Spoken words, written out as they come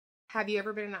Have you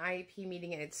ever been in an IEP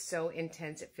meeting and it's so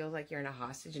intense it feels like you're in a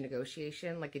hostage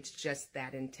negotiation? Like it's just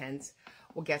that intense?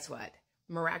 Well, guess what?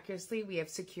 Miraculously, we have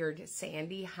secured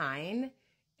Sandy Hine,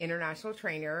 international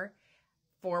trainer,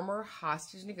 former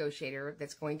hostage negotiator,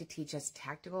 that's going to teach us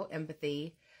tactical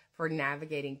empathy for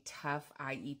navigating tough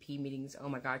IEP meetings. Oh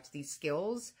my gosh, these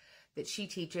skills that she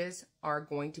teaches are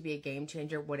going to be a game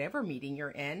changer, whatever meeting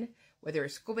you're in, whether a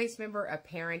school-based member, a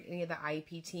parent, any of the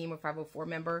IEP team, or 504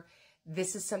 member.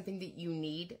 This is something that you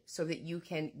need so that you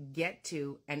can get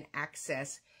to and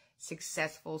access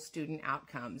successful student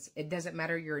outcomes. It doesn't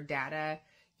matter your data,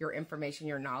 your information,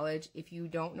 your knowledge. If you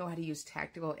don't know how to use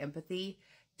tactical empathy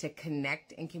to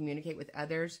connect and communicate with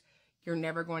others, you're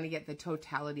never going to get the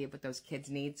totality of what those kids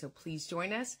need. So please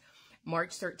join us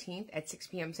March 13th at 6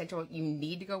 p.m. Central. You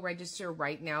need to go register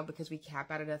right now because we cap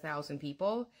out at 1,000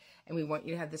 people. And we want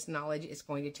you to have this knowledge. It's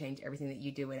going to change everything that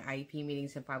you do in IEP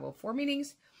meetings and 504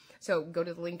 meetings. So go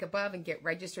to the link above and get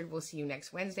registered. We'll see you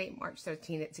next Wednesday, March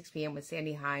 13th at 6 p.m. with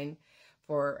Sandy Hine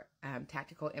for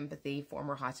tactical empathy,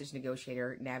 former hostage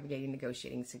negotiator, navigating,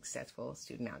 negotiating successful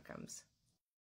student outcomes.